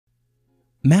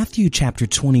Matthew chapter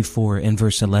 24 and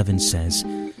verse 11 says,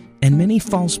 "And many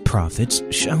false prophets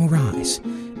shall rise,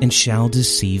 and shall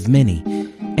deceive many.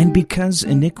 And because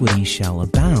iniquity shall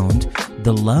abound,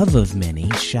 the love of many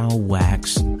shall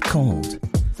wax cold."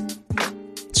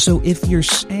 So if you're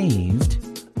saved,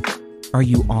 are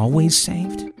you always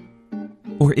saved?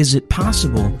 Or is it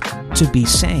possible to be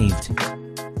saved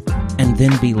and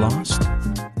then be lost?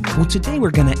 Well, today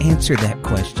we're going to answer that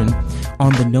question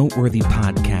on the Noteworthy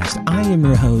Podcast. I am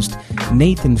your host,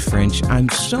 Nathan French. I'm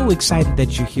so excited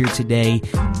that you're here today.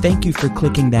 Thank you for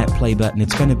clicking that play button.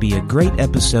 It's going to be a great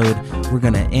episode. We're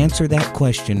going to answer that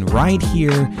question right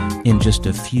here in just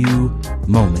a few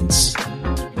moments.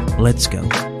 Let's go.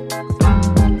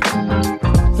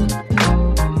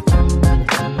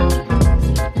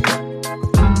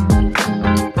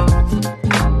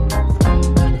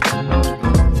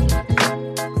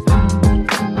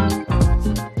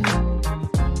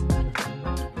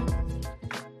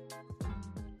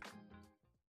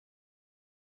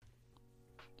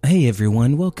 Hey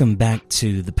everyone, welcome back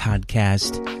to the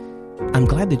podcast. I'm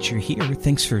glad that you're here.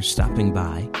 Thanks for stopping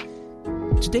by.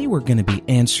 Today we're going to be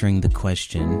answering the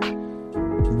question,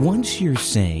 once you're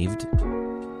saved,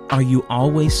 are you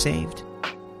always saved?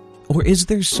 Or is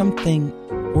there something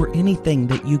or anything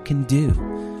that you can do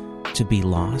to be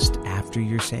lost after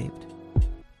you're saved?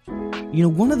 You know,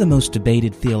 one of the most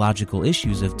debated theological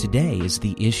issues of today is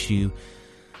the issue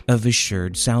of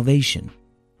assured salvation.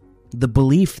 The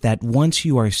belief that once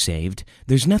you are saved,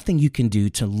 there's nothing you can do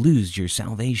to lose your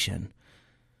salvation.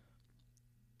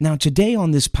 Now, today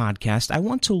on this podcast, I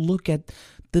want to look at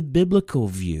the biblical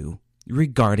view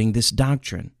regarding this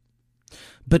doctrine.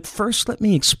 But first, let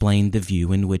me explain the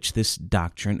view in which this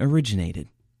doctrine originated.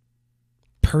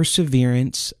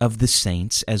 Perseverance of the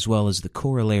saints, as well as the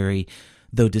corollary,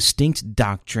 though distinct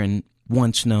doctrine,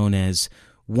 once known as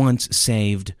once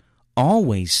saved,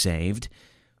 always saved,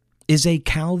 is a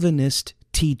Calvinist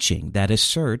teaching that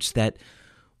asserts that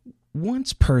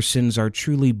once persons are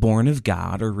truly born of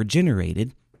God or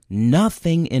regenerated,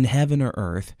 nothing in heaven or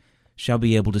earth shall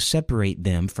be able to separate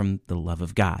them from the love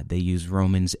of God. They use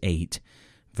Romans 8,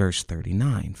 verse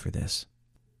 39 for this.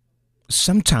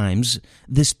 Sometimes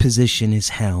this position is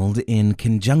held in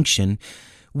conjunction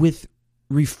with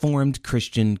Reformed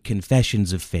Christian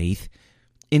confessions of faith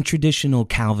in traditional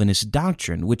Calvinist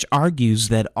doctrine, which argues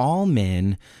that all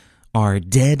men are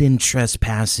dead in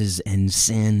trespasses and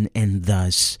sin, and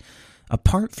thus,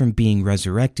 apart from being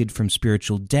resurrected from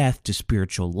spiritual death to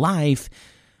spiritual life,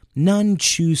 none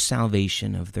choose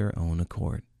salvation of their own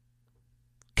accord.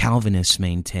 Calvinists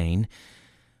maintain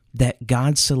that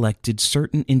God selected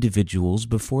certain individuals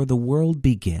before the world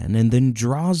began and then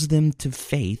draws them to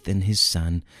faith in His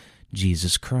Son,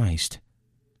 Jesus Christ.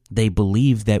 They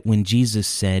believe that when Jesus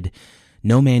said,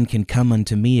 "No man can come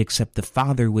unto me except the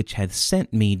Father which hath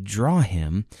sent me draw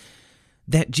him,"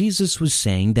 that Jesus was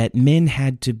saying that men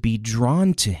had to be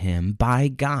drawn to Him by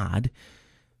God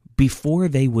before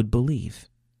they would believe.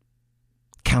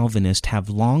 Calvinists have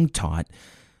long taught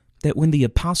that when the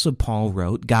Apostle Paul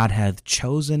wrote, "God hath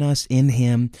chosen us in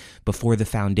Him before the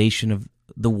foundation of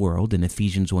the world," in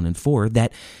Ephesians 1 and 4,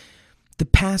 that the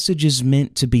passage is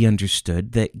meant to be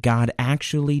understood that God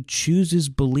actually chooses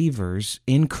believers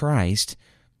in Christ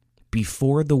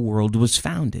before the world was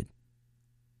founded.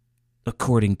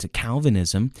 According to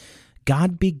Calvinism,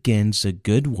 God begins a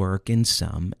good work in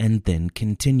some and then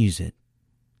continues it.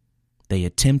 They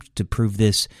attempt to prove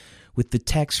this with the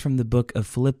text from the book of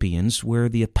Philippians, where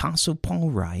the Apostle Paul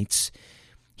writes,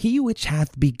 "He which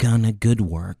hath begun a good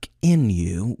work in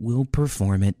you will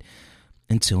perform it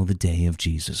until the day of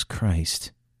Jesus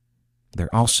Christ."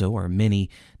 There also are many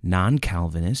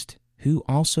non-Calvinists who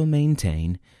also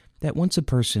maintain that once a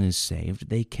person is saved,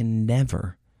 they can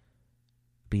never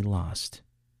be lost.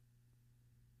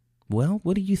 Well,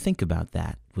 what do you think about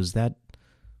that? Was that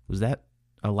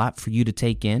a lot for you to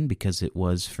take in? Because it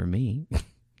was for me.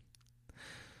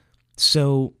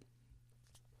 So,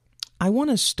 I want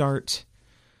to start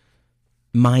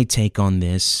my take on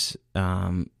this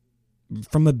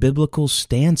from a biblical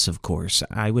stance, of course.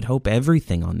 I would hope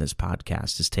everything on this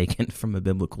podcast is taken from a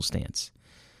biblical stance.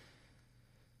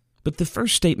 But the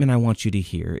first statement I want you to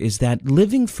hear is that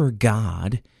living for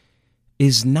God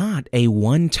is not a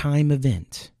one-time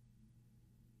event.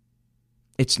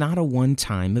 It's not a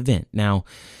one-time event. Now,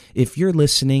 if you're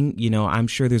listening, I'm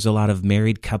sure there's a lot of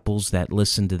married couples that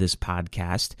listen to this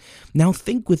podcast. Now,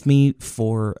 think with me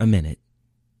for a minute.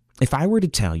 If I were to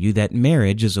tell you that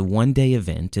marriage is a one-day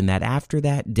event and that after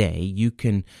that day you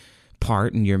can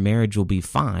part and your marriage will be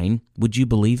fine, would you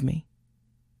believe me?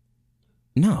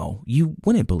 No, you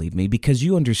wouldn't believe me because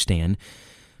you understand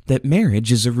that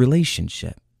marriage is a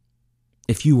relationship.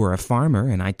 If you were a farmer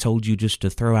and I told you just to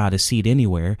throw out a seed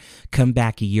anywhere, come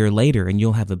back a year later and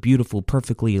you'll have a beautiful,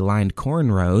 perfectly aligned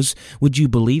corn rows, would you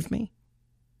believe me?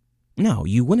 No,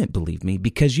 you wouldn't believe me,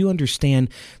 because you understand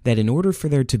that in order for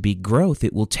there to be growth,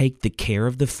 it will take the care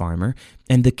of the farmer,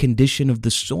 and the condition of the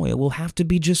soil will have to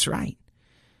be just right.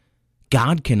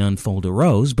 God can unfold a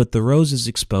rose, but the rose is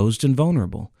exposed and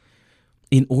vulnerable.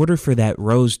 In order for that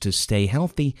rose to stay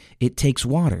healthy, it takes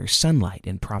water, sunlight,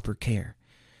 and proper care.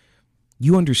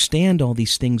 You understand all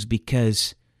these things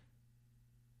because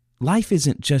life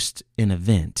isn't just an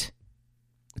event.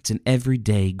 It's an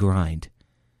everyday grind.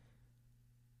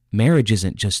 Marriage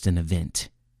isn't just an event.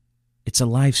 It's a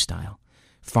lifestyle.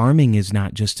 Farming is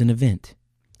not just an event.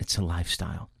 It's a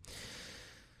lifestyle.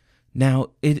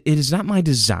 Now, it is not my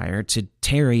desire to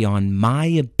tarry on my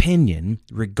opinion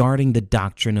regarding the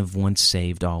doctrine of once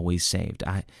saved, always saved.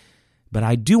 But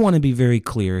I do want to be very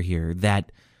clear here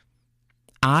that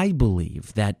I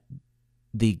believe that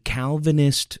the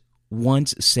Calvinist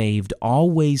once saved,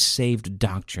 always saved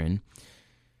doctrine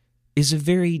is a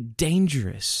very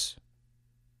dangerous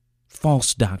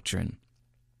false doctrine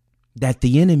that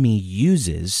the enemy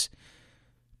uses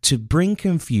to bring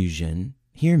confusion,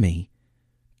 hear me,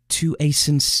 to a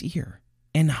sincere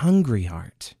and hungry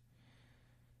heart.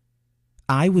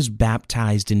 I was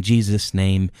baptized in Jesus'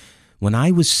 name when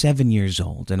I was 7 years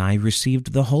old, and I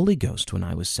received the Holy Ghost when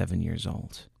I was 7 years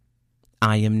old.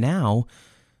 I am now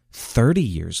 30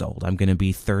 years old. I'm going to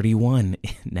be 31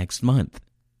 next month.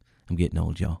 I'm getting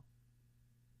old, y'all.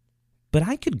 But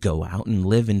I could go out and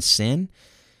live in sin,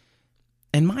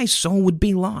 and my soul would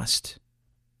be lost.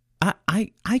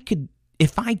 I could,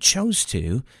 if I chose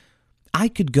to, I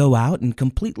could go out and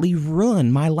completely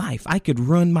ruin my life. I could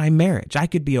ruin my marriage. I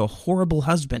could be a horrible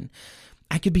husband.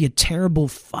 I could be a terrible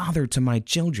father to my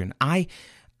children. I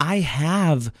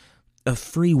have a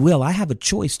free will. I have a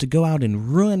choice to go out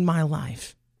and ruin my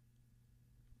life.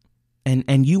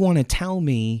 And you want to tell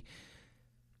me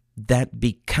that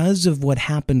because of what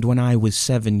happened when I was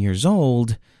 7 years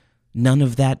old, none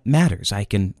of that matters. I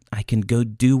can go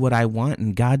do what I want,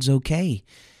 and God's okay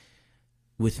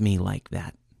with me like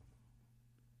that.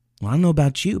 Well, I don't know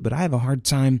about you, but I have a hard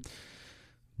time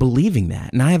believing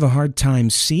that, and I have a hard time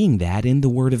seeing that in the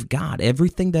Word of God.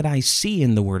 Everything that I see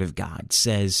in the Word of God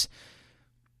says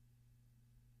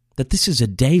that this is a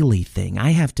daily thing.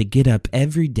 I have to get up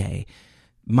every day.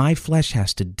 My flesh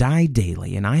has to die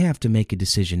daily, and I have to make a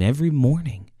decision every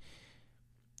morning,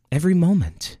 every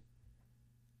moment,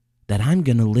 that I'm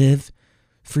going to live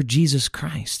for Jesus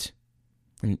Christ.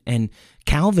 And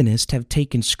Calvinists have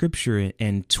taken Scripture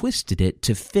and twisted it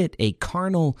to fit a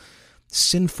carnal,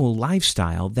 sinful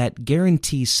lifestyle that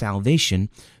guarantees salvation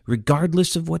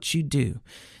regardless of what you do.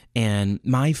 And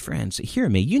my friends, hear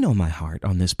me, you know my heart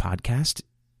on this podcast.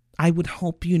 I would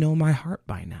hope you know my heart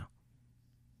by now.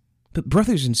 But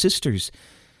brothers and sisters,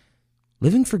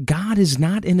 living for God is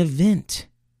not an event.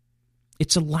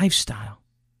 It's a lifestyle.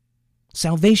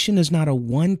 Salvation is not a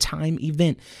one-time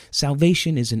event.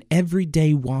 Salvation is an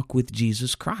everyday walk with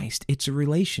Jesus Christ. It's a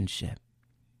relationship.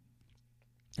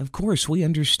 Of course, we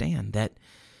understand that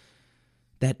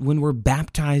when we're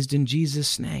baptized in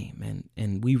Jesus' name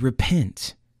and we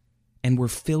repent and we're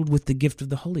filled with the gift of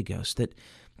the Holy Ghost, that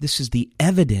this is the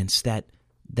evidence that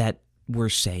we're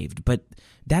saved. But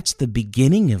that's the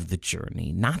beginning of the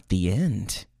journey, not the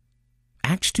end.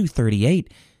 Acts 2:38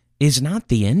 is not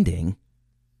the ending.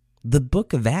 The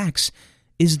book of Acts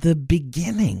is the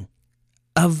beginning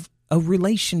of a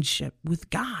relationship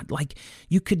with God like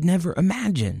you could never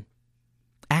imagine.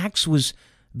 Acts was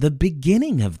the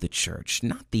beginning of the church,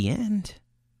 not the end.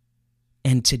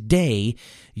 And today,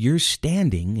 you're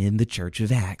standing in the church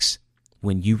of Acts.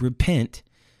 When you repent,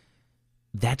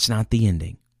 that's not the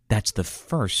ending. That's the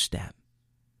first step.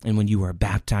 And when you are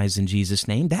baptized in Jesus'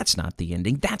 name, that's not the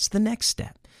ending. That's the next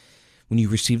step. When you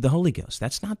receive the Holy Ghost,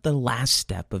 that's not the last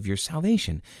step of your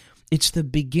salvation. It's the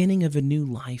beginning of a new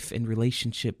life and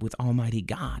relationship with Almighty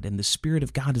God. And the Spirit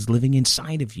of God is living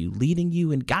inside of you, leading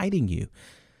you and guiding you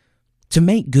to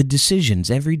make good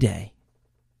decisions every day.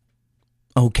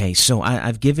 Okay, so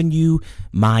I've given you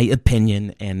my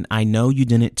opinion, and I know you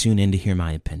didn't tune in to hear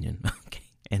my opinion. Okay,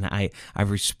 and I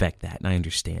respect that, and I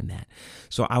understand that.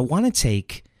 So I want to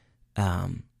take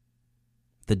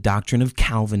the doctrine of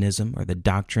Calvinism, or the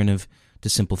doctrine of, to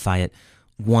simplify it,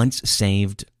 once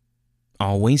saved,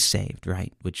 always saved,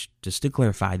 right? Which, just to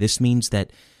clarify, this means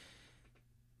that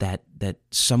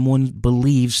someone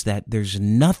believes that there's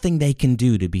nothing they can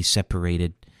do to be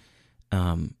separated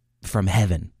from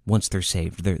heaven once they're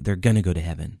saved. They're going to go to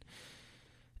heaven.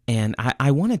 And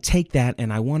I want to take that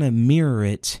and I want to mirror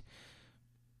it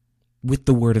with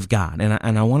the Word of God.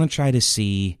 And I want to try to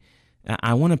see,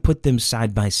 I want to put them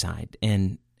side by side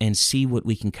and see what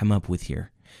we can come up with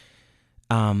here.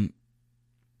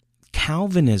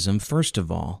 Calvinism, first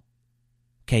of all,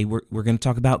 okay, we're going to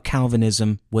talk about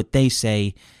Calvinism, what they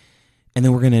say, and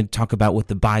then we're going to talk about what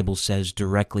the Bible says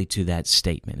directly to that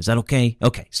statement. Is that okay?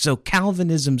 Okay, so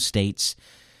Calvinism states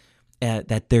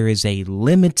that there is a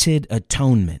limited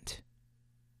atonement.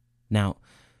 Now,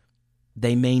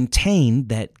 they maintain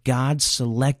that God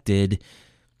selected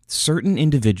certain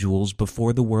individuals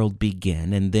before the world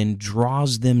began and then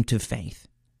draws them to faith.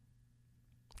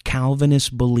 Calvinists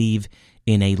believe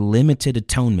in a limited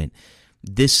atonement.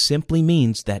 This simply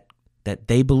means that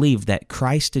they believe that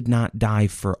Christ did not die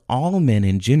for all men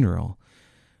in general,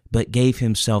 but gave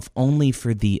himself only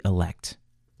for the elect.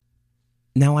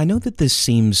 Now, I know that this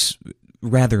seems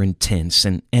rather intense,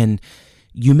 and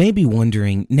you may be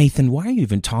wondering, Nathan, why are you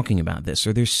even talking about this?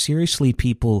 Are there seriously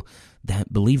people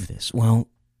that believe this? Well,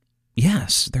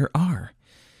 yes, there are.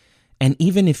 And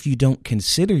even if you don't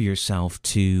consider yourself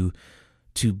to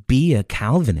be a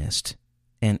Calvinist,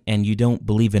 and you don't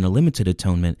believe in a limited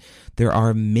atonement, there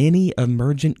are many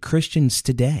emergent Christians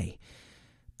today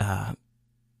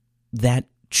that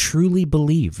truly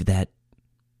believe that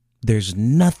there's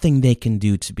nothing they can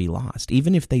do to be lost,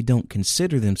 even if they don't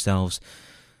consider themselves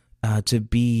to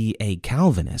be a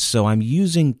Calvinist. So I'm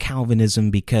using Calvinism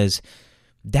because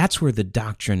that's where the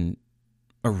doctrine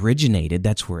originated,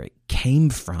 that's where it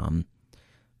came from.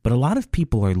 But a lot of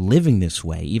people are living this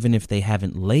way, even if they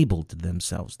haven't labeled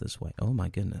themselves this way. Oh my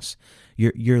goodness.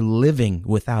 You're living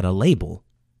without a label.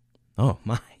 Oh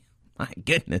my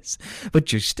goodness.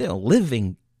 But you're still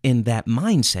living in that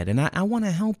mindset. And I want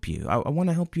to help you. I want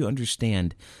to help you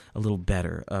understand a little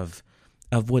better of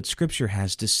what Scripture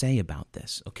has to say about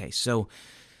this. Okay, so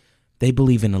they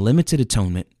believe in a limited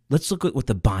atonement. Let's look at what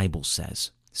the Bible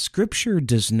says. Scripture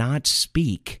does not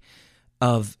speak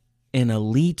of an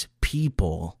elite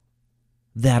people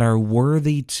that are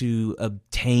worthy to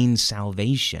obtain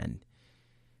salvation.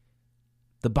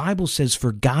 The Bible says,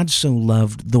 "For God so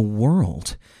loved the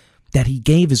world that he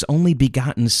gave his only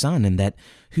begotten Son, and that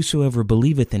whosoever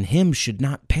believeth in him should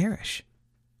not perish,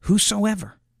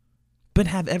 whosoever, but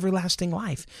have everlasting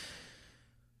life.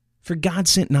 For God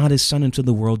sent not his Son into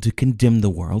the world to condemn the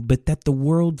world, but that the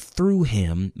world through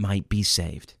him might be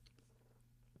saved."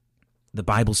 The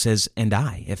Bible says, "And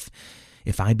I, if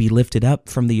I be lifted up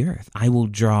from the earth, I will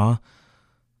draw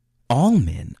all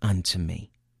men unto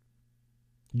me."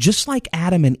 Just like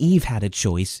Adam and Eve had a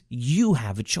choice, you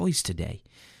have a choice today.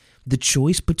 The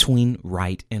choice between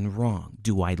right and wrong.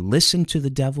 Do I listen to the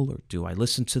devil, or do I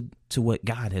listen to what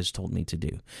God has told me to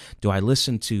do? Do I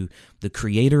listen to the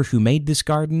Creator who made this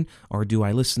garden, or do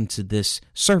I listen to this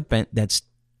serpent that's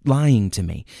lying to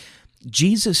me?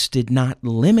 Jesus did not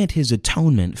limit his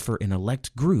atonement for an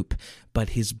elect group, but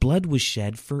his blood was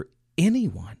shed for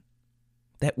anyone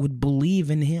that would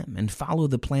believe in him and follow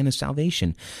the plan of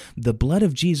salvation. The blood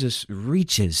of Jesus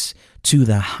reaches to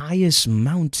the highest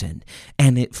mountain,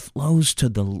 and it flows to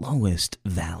the lowest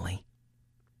valley.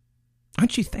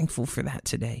 Aren't you thankful for that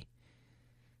today?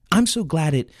 I'm so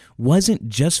glad it wasn't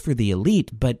just for the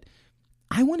elite, but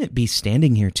I wouldn't be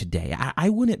standing here today. I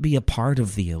wouldn't be a part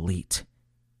of the elite.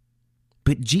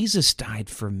 But Jesus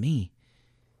died for me.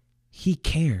 He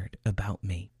cared about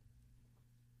me.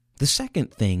 The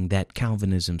second thing that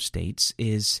Calvinism states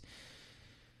is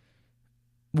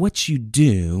what you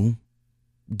do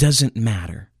doesn't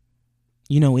matter.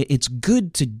 You know, it's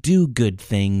good to do good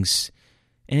things,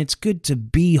 and it's good to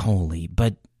be holy,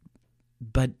 but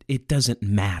it doesn't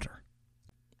matter.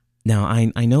 Now,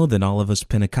 I know that all of us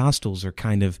Pentecostals are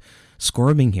kind of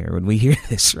squirming here when we hear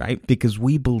this, right? Because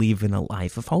we believe in a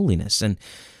life of holiness. And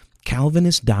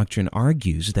Calvinist doctrine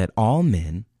argues that all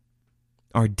men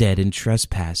are dead in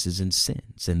trespasses and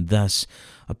sins, and thus,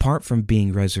 apart from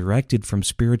being resurrected from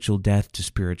spiritual death to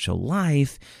spiritual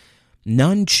life,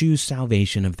 none choose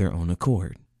salvation of their own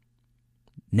accord.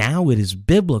 Now it is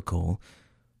biblical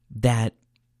that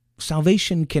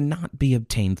salvation cannot be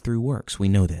obtained through works. We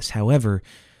know this. However,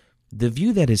 the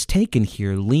view that is taken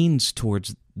here leans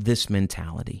towards this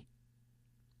mentality.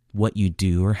 What you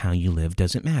do or how you live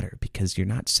doesn't matter because you're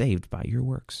not saved by your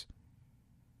works.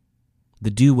 The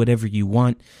do whatever you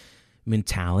want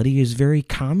mentality is very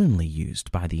commonly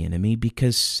used by the enemy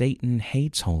because Satan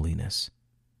hates holiness.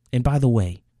 And by the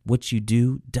way, what you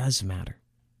do does matter.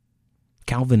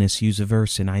 Calvinists use a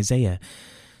verse in Isaiah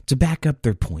to back up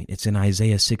their point. It's in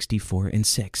Isaiah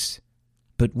 64:6.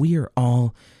 But we are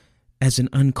all as an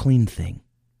unclean thing,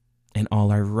 and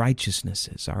all our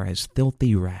righteousnesses are as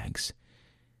filthy rags.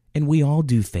 And we all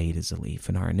do fade as a leaf,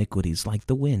 and our iniquities like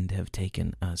the wind have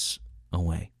taken us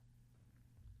away.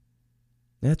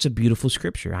 That's a beautiful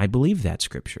scripture. I believe that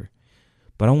scripture.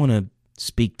 But I want to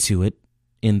speak to it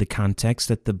in the context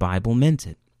that the Bible meant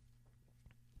it.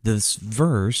 This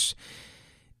verse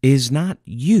is not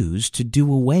used to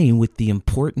do away with the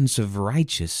importance of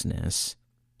righteousness,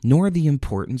 nor the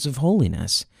importance of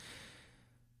holiness.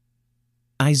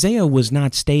 Isaiah was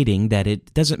not stating that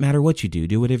it doesn't matter what you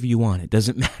do whatever you want, it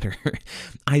doesn't matter.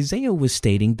 Isaiah was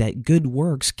stating that good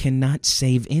works cannot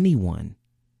save anyone.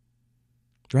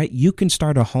 Right? You can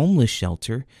start a homeless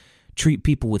shelter, treat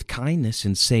people with kindness,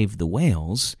 and save the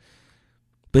whales,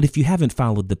 but if you haven't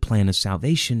followed the plan of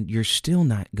salvation, you're still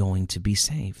not going to be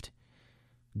saved.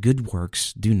 Good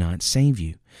works do not save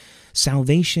you.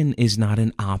 Salvation is not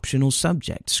an optional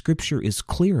subject. Scripture is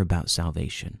clear about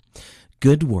salvation.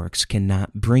 Good works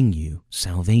cannot bring you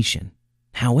salvation.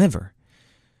 However,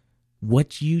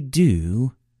 what you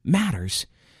do matters.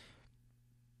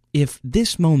 If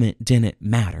this moment didn't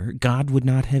matter, God would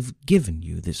not have given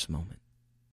you this moment.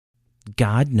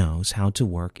 God knows how to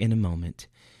work in a moment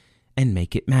and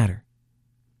make it matter.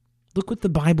 Look what the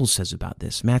Bible says about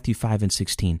this. Matthew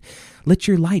 5:16. Let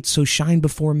your light so shine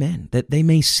before men that they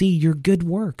may see your good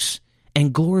works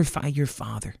and glorify your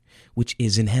Father which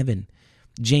is in heaven.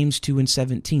 James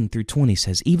 2:17 through 20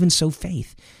 says, even so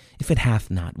faith, if it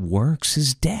hath not works,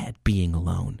 is dead, being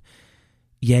alone.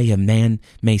 Yea, a man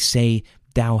may say,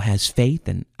 thou hast faith,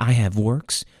 and I have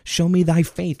works. Show me thy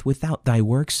faith without thy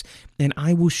works, and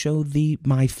I will show thee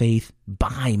my faith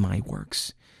by my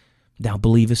works. Thou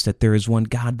believest that there is one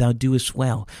God, thou doest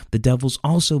well. The devils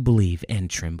also believe and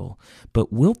tremble.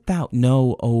 But wilt thou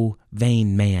know, O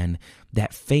vain man,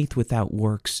 that faith without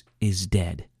works is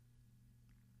dead?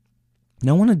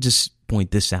 Now I want to just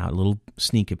point this out, a little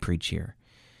sneak preach here.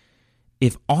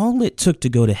 If all it took to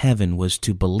go to heaven was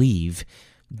to believe,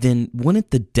 then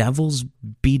wouldn't the devils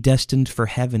be destined for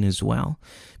heaven as well?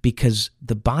 Because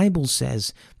the Bible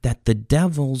says that the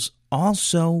devils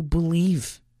also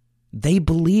believe. They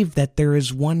believe that there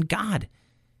is one God.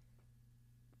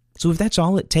 So if that's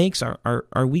all it takes,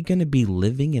 are we going to be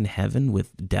living in heaven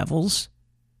with devils?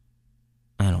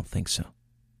 I don't think so.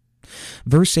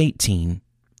 Verse 18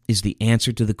 is the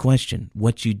answer to the question,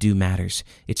 what you do matters.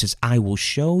 It says, I will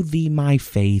show thee my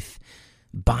faith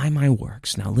by my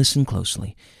works. Now listen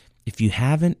closely. If you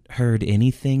haven't heard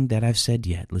anything that I've said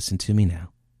yet, listen to me now.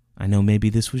 I know maybe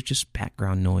this was just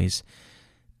background noise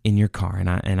in your car,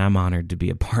 and I'm honored to be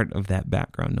a part of that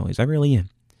background noise. I really am.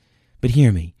 But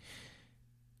hear me.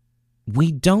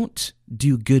 We don't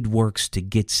do good works to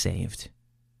get saved,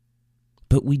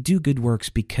 but we do good works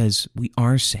because we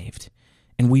are saved,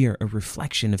 and we are a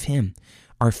reflection of Him.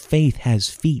 Our faith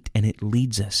has feet, and it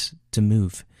leads us to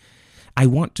move. I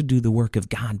want to do the work of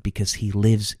God because He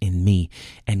lives in me.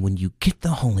 And when you get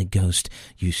the Holy Ghost,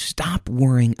 you stop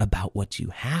worrying about what you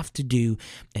have to do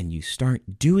and you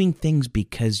start doing things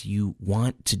because you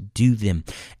want to do them.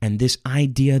 And this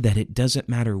idea that it doesn't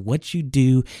matter what you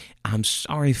do, I'm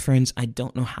sorry, friends, I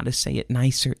don't know how to say it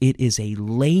nicer. It is a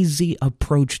lazy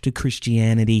approach to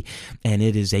Christianity, and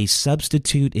it is a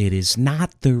substitute. It is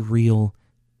not the real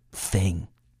thing.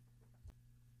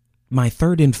 My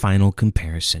third and final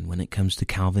comparison when it comes to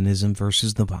Calvinism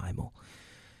versus the Bible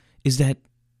is that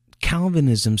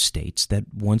Calvinism states that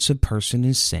once a person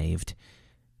is saved,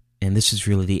 and this is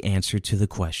really the answer to the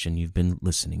question you've been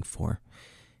listening for,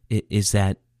 it is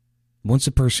that once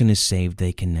a person is saved,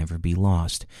 they can never be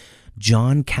lost.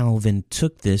 John Calvin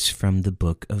took this from the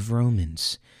book of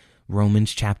Romans,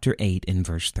 Romans chapter 8 and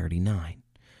verse 39.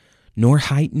 Nor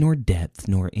height nor depth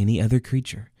nor any other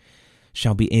creature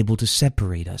shall be able to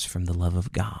separate us from the love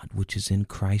of God, which is in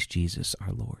Christ Jesus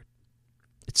our Lord.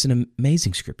 It's an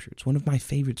amazing scripture. It's one of my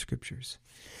favorite scriptures.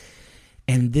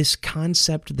 And this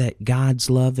concept that God's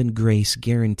love and grace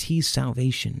guarantees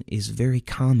salvation is very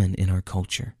common in our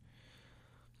culture.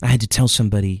 I had to tell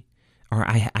somebody, or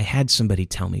I had somebody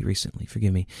tell me recently,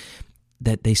 forgive me,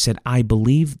 that they said, I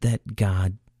believe that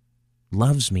God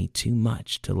loves me too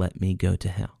much to let me go to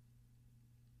hell.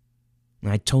 And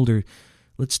I told her,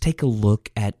 let's take a look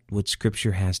at what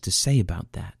Scripture has to say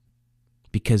about that.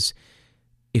 Because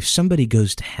if somebody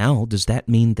goes to hell, does that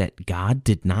mean that God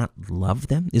did not love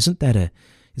them? Isn't that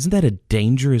a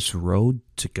dangerous road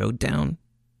to go down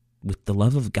with the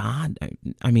love of God?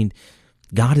 I mean,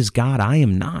 God is God, I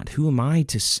am not. Who am I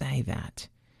to say that?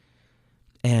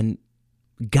 And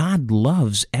God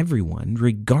loves everyone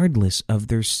regardless of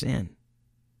their sin.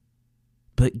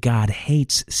 But God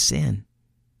hates sin.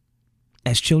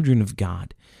 As children of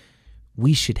God,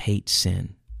 we should hate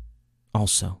sin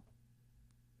also.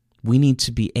 We need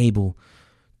to be able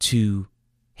to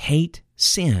hate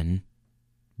sin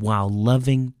while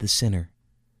loving the sinner.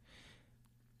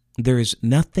 There is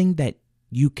nothing that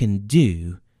you can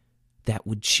do that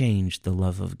would change the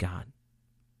love of God.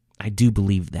 I do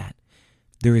believe that.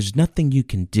 There is nothing you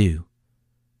can do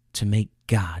to make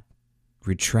God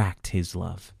retract his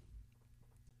love.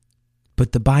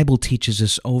 But the Bible teaches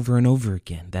us over and over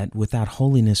again that without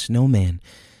holiness no man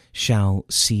shall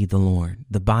see the Lord.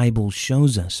 The Bible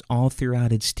shows us all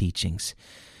throughout its teachings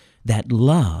that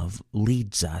love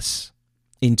leads us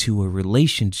into a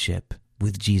relationship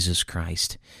with Jesus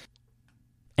Christ.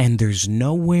 And there's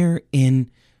nowhere in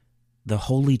the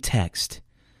holy text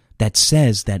that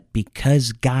says that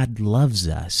because God loves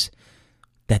us,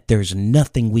 that there's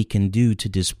nothing we can do to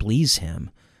displease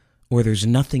him, or there's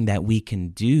nothing that we can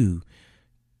do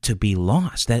to be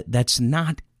lost. That's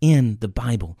not in the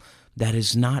Bible. That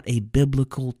is not a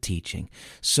biblical teaching.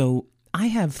 So I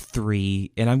have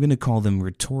 3, and I'm going to call them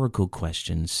rhetorical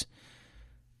questions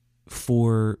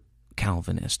for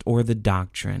Calvinist, or the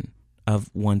doctrine of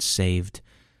once saved,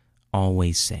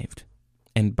 always saved.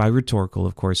 And by rhetorical,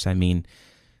 of course, I mean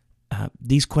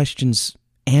these questions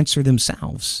answer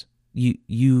themselves.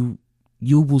 You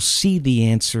will see the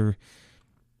answer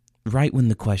right when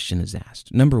the question is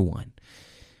asked. Number 1,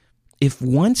 if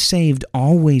once saved,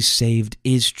 always saved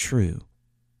is true,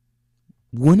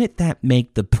 wouldn't that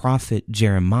make the prophet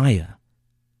Jeremiah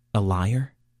a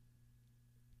liar?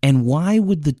 And why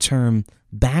would the term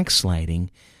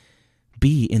backsliding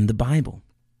be in the Bible?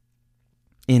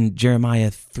 In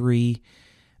Jeremiah 3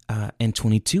 and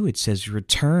 22, it says,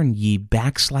 "Return, ye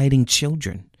backsliding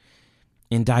children,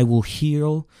 and I will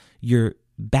heal your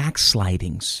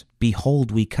backslidings.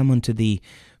 Behold, we come unto thee,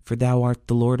 for thou art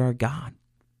the Lord our God.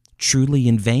 Truly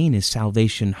in vain is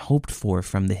salvation hoped for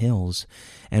from the hills,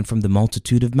 and from the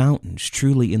multitude of mountains.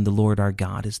 Truly in the Lord our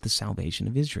God is the salvation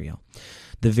of Israel."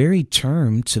 The very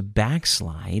term to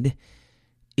backslide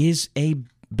is a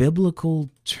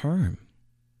biblical term.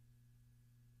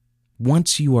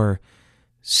 Once you are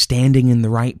standing in the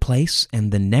right place,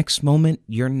 and the next moment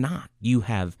you're not. You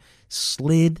have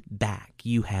slid back.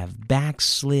 You have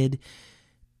backslid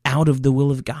out of the will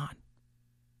of God.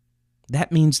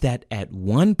 That means that at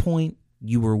one point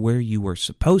you were where you were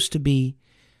supposed to be,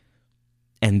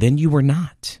 and then you were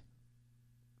not.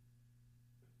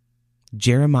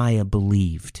 Jeremiah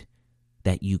believed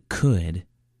that you could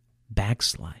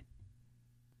backslide.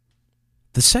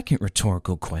 The second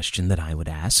rhetorical question that I would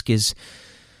ask is,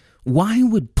 why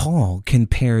would Paul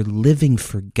compare living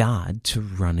for God to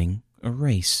running a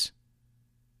race?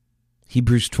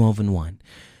 Hebrews 12:1.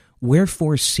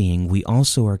 "Wherefore, seeing we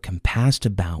also are compassed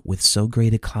about with so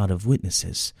great a cloud of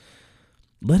witnesses,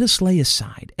 let us lay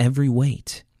aside every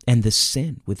weight and the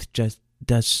sin which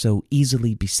does so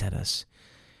easily beset us,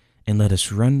 and let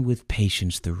us run with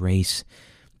patience the race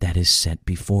that is set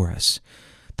before us."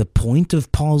 The point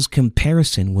of Paul's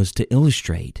comparison was to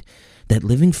illustrate that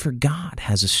living for God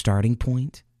has a starting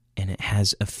point and it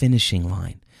has a finishing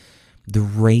line. The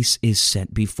race is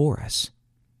set before us.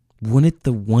 Wouldn't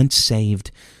the once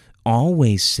saved,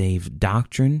 always saved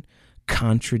doctrine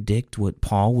contradict what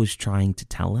Paul was trying to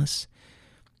tell us?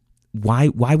 Why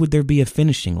would there be a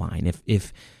finishing line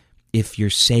if you're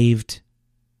saved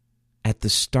at the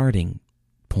starting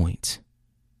point?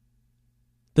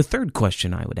 The third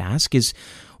question I would ask is,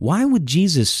 why would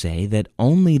Jesus say that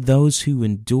only those who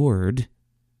endured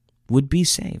would be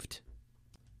saved?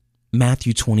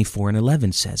 Matthew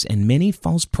 24:11 says, "And many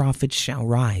false prophets shall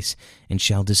rise, and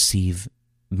shall deceive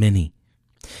many.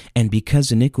 And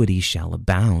because iniquity shall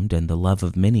abound, and the love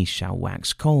of many shall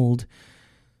wax cold,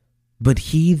 but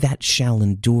he that shall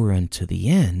endure unto the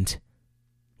end,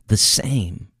 the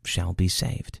same shall be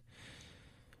saved."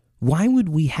 Why would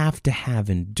we have to have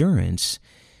endurance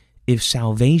if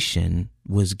salvation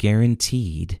was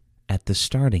guaranteed at the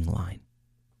starting line?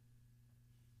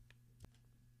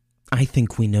 I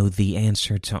think we know the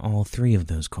answer to all 3 of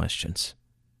those questions.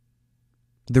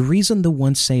 The reason the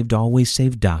once saved, always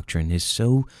saved doctrine is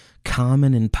so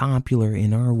common and popular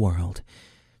in our world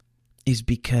is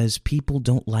because people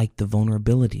don't like the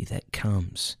vulnerability that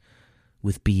comes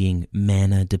with being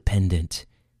manna dependent.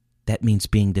 That means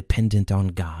being dependent on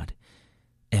God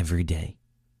every day.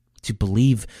 To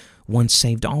believe once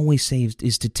saved, always saved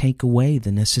is to take away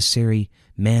the necessary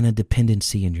manna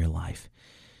dependency in your life.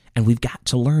 And we've got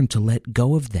to learn to let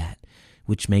go of that,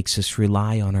 which makes us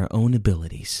rely on our own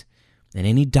abilities. And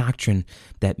any doctrine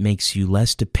that makes you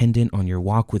less dependent on your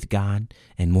walk with God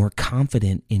and more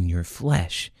confident in your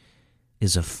flesh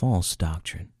is a false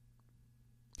doctrine.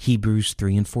 Hebrews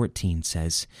 3:14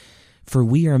 says, "For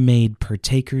we are made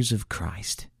partakers of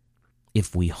Christ,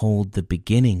 if we hold the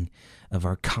beginning of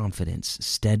our confidence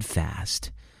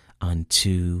steadfast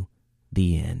unto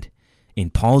the end." In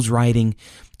Paul's writing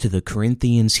to the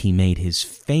Corinthians, he made his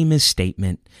famous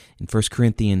statement in 1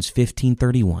 Corinthians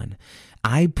 15:31,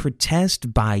 I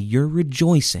protest by your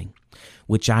rejoicing,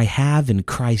 which I have in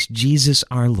Christ Jesus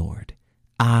our Lord.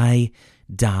 I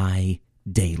die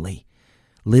daily.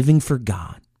 Living for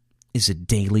God is a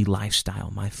daily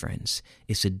lifestyle, my friends.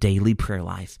 It's a daily prayer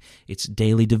life. It's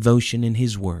daily devotion in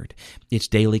His Word. It's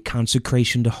daily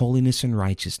consecration to holiness and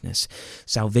righteousness.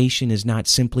 Salvation is not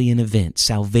simply an event.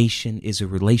 Salvation is a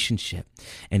relationship.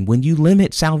 And when you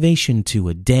limit salvation to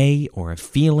a day or a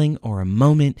feeling or a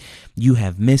moment, you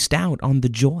have missed out on the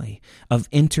joy of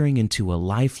entering into a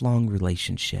lifelong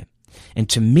relationship. And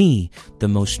to me, the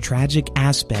most tragic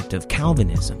aspect of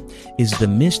Calvinism is the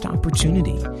missed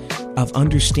opportunity of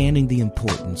understanding the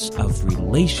importance of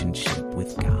relationship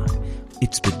with God.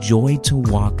 It's the joy to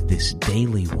walk this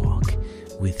daily walk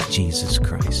with Jesus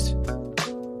Christ.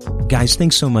 Guys,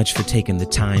 thanks so much for taking the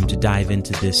time to dive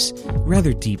into this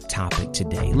rather deep topic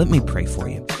today. Let me pray for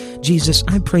you. Jesus,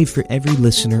 I pray for every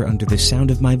listener under the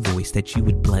sound of my voice that you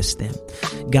would bless them.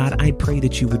 God, I pray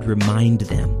that you would remind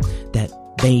them that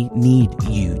they need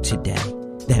you today,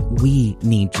 that we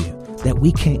need you, that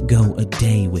we can't go a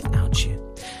day without you.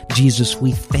 Jesus,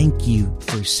 we thank you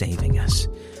for saving us.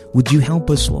 Would you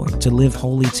help us, Lord, to live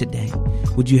holy today?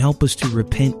 Would you help us to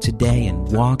repent today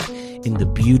and walk in the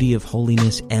beauty of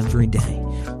holiness every day?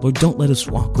 Lord, don't let us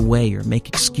walk away or make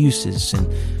excuses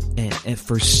and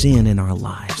for sin in our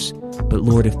lives. But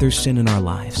Lord, if there's sin in our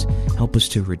lives, help us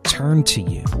to return to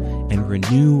you and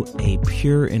renew a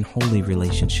pure and holy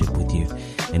relationship with you.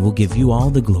 And we'll give you all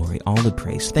the glory, all the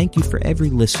praise. Thank you for every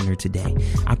listener today.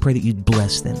 I pray that you'd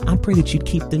bless them. I pray that you'd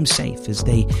keep them safe as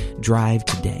they drive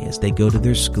today, as they go to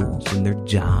their schools and their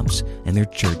jobs and their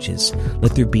churches.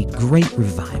 Let there be great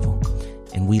revival.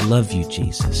 And we love you,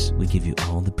 Jesus. We give you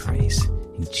all the praise.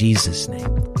 In Jesus'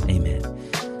 name, amen.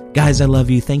 Guys, I love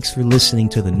you. Thanks for listening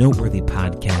to the Noteworthy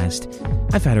Podcast.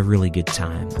 I've had a really good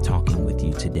time talking with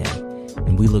you today,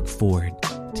 and we look forward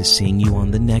to seeing you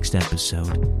on the next episode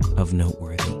of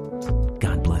Noteworthy.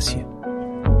 God bless you.